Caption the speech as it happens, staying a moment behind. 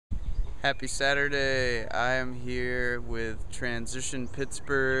Happy Saturday. I am here with Transition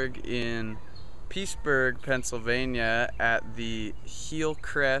Pittsburgh in Peaceburgh, Pennsylvania at the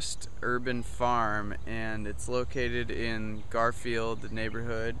Healcrest Urban Farm, and it's located in Garfield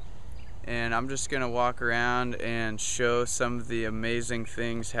neighborhood. And I'm just gonna walk around and show some of the amazing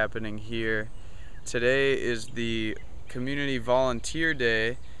things happening here. Today is the Community Volunteer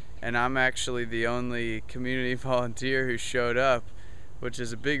Day, and I'm actually the only community volunteer who showed up, which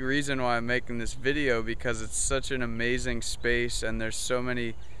is a big reason why I'm making this video, because it's such an amazing space and there's so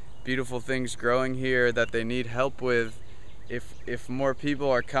many beautiful things growing here that they need help with. If more people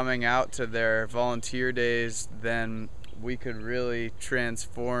are coming out to their volunteer days, then we could really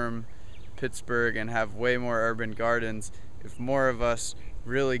transform Pittsburgh and have way more urban gardens. If more of us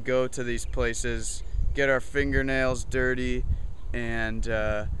really go to these places, get our fingernails dirty,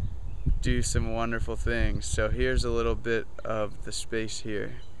 and do some wonderful things. So here's a little bit of the space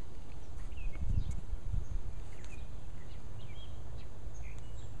here.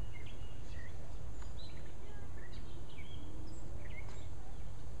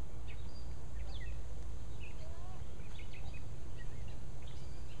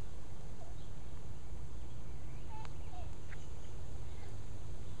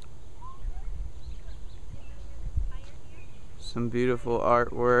 Some beautiful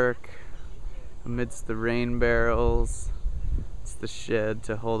artwork amidst the rain barrels. It's the shed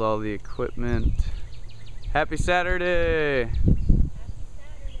to hold all the equipment. Happy Saturday! Happy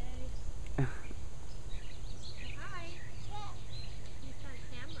Saturday. Hi. He's got a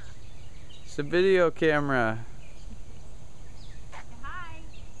camera. It's a video camera. Hi.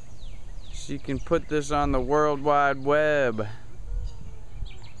 She can put this on the World Wide Web.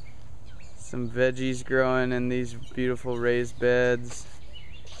 Some veggies growing in these beautiful raised beds.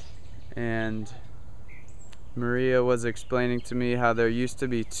 And Maria was explaining to me how there used to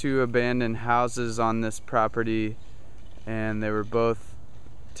be 2 abandoned houses on this property, and they were both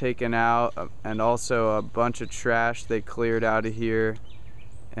taken out, and also a bunch of trash they cleared out of here,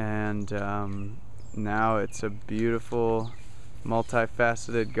 and now it's a beautiful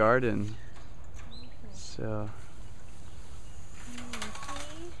multifaceted garden. So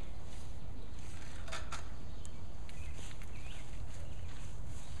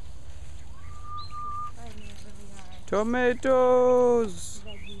tomatoes!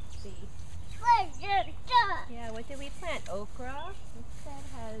 Yeah, what did we plant? Okra. This bed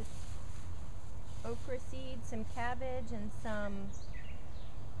has okra seeds, some cabbage, and some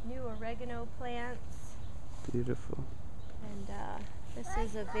new oregano plants. Beautiful. And this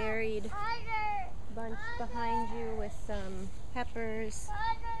is a varied bunch behind you with some peppers,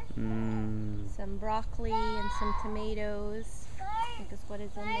 some broccoli, and some tomatoes. I think is what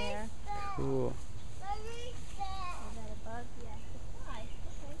is in there. Cool. Yeah. Okay.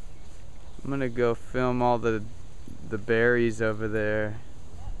 I'm gonna go film all the berries over there.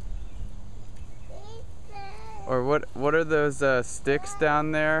 Or what are those sticks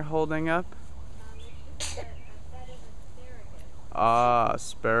down there holding up? That is asparagus. Ah,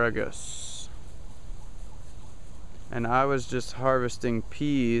 asparagus. And I was just harvesting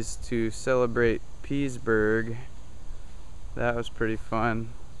peas to celebrate Peaceburgh. That was pretty fun.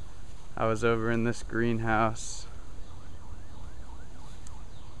 I was over in this greenhouse.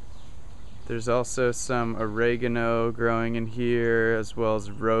 There's also some oregano growing in here, as well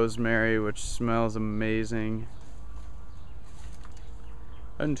as rosemary, which smells amazing.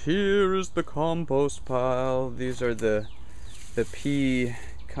 And here is the compost pile. These are the pea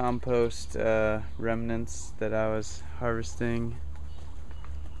compost remnants that I was harvesting.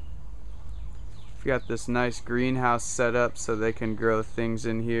 We've got this nice greenhouse set up so they can grow things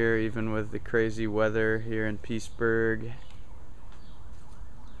in here, even with the crazy weather here in Peaceburgh.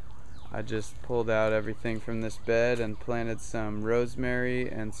 I just pulled out everything from this bed and planted some rosemary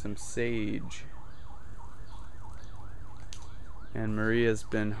and some sage. And Maria's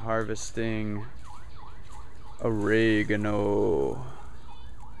been harvesting oregano.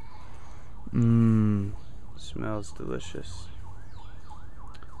 Smells delicious.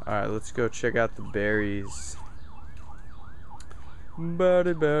 Alright, let's go check out the berries.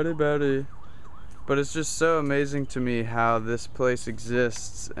 Berry. But it's just so amazing to me how this place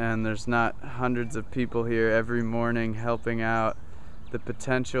exists, and there's not hundreds of people here every morning helping out. The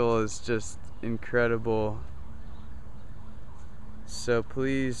potential is just incredible. So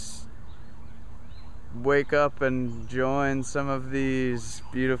please wake up and join some of these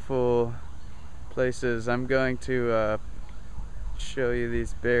beautiful places. I'm going to show you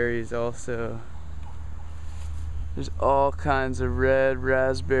these berries also. There's all kinds of red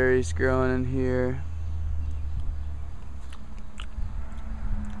raspberries growing in here.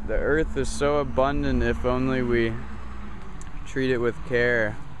 The earth is so abundant if only we treat it with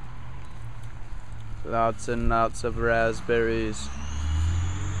care. Lots and lots of raspberries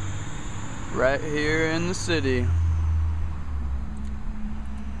right here in the city.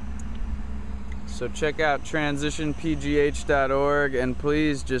 So check out transitionpgh.org and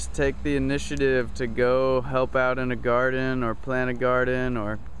please just take the initiative to go help out in a garden or plant a garden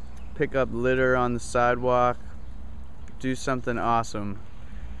or pick up litter on the sidewalk. Do something awesome.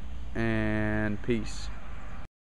 And peace.